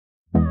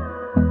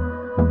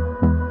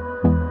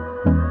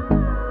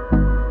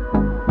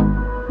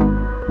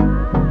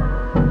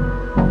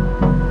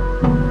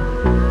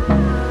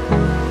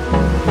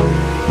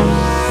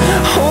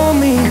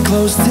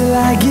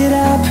I get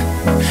up,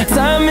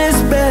 time is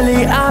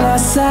barely on our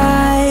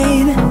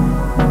side.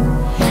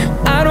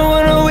 I don't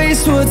wanna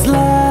waste what's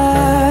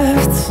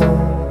left.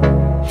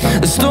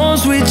 The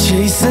storms we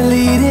chase are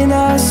leading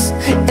us,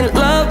 and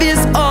love is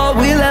all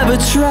we'll ever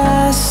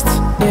trust.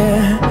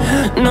 Yeah,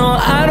 no,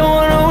 I don't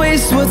wanna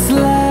waste what's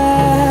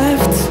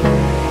left.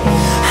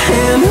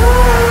 And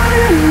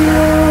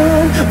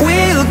on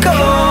we'll go,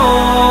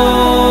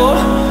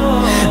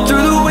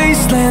 through the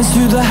wastelands,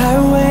 through the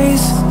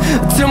highways,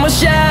 till my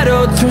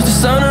shadow turns to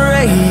sun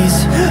rays.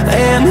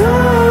 And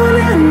on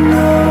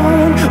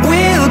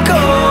we'll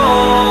go,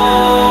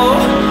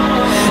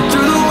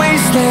 through the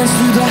wastelands,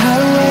 through the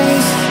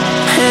highways,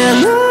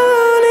 and on.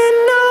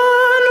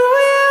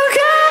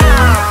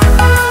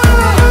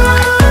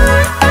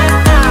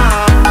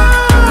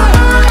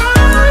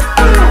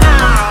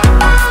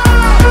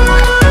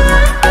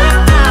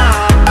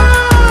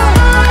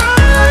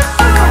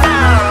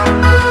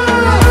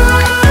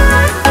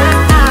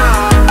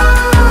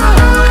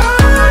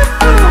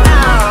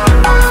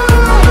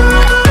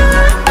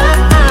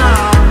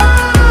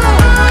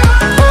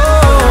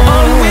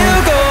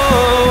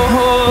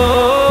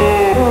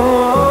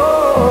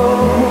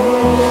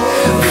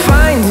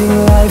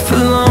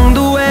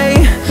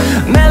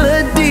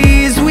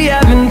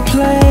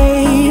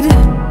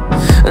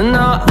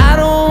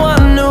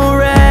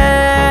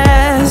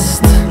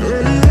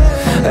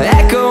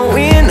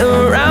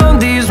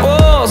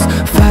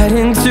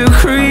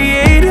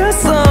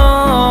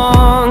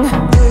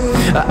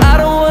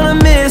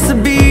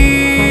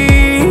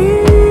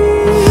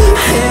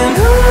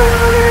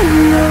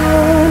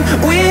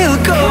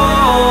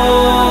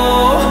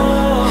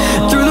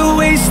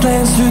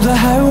 Through the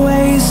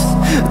highways,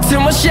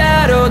 till my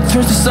shadow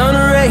turns to sun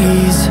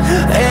rays.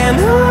 And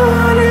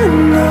on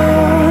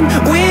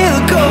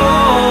we'll go,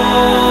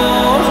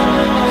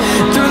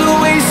 through the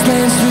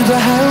wastelands, through the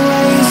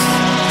highways,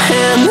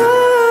 and on.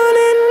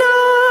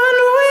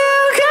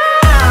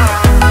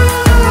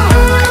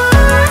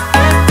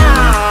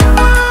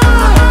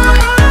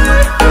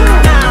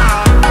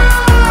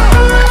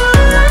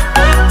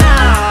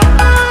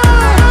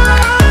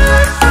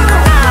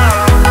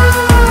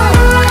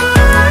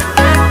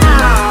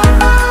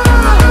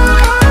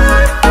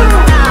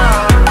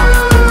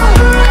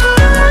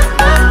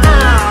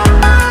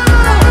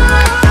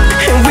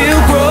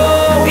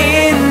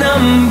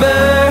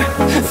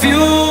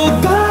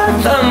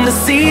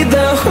 See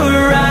the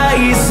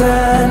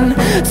horizon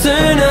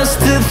turn us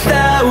to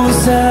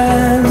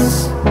thousands,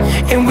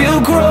 and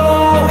we'll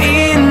grow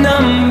in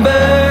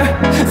number,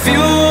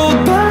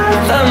 fueled by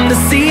them to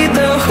see the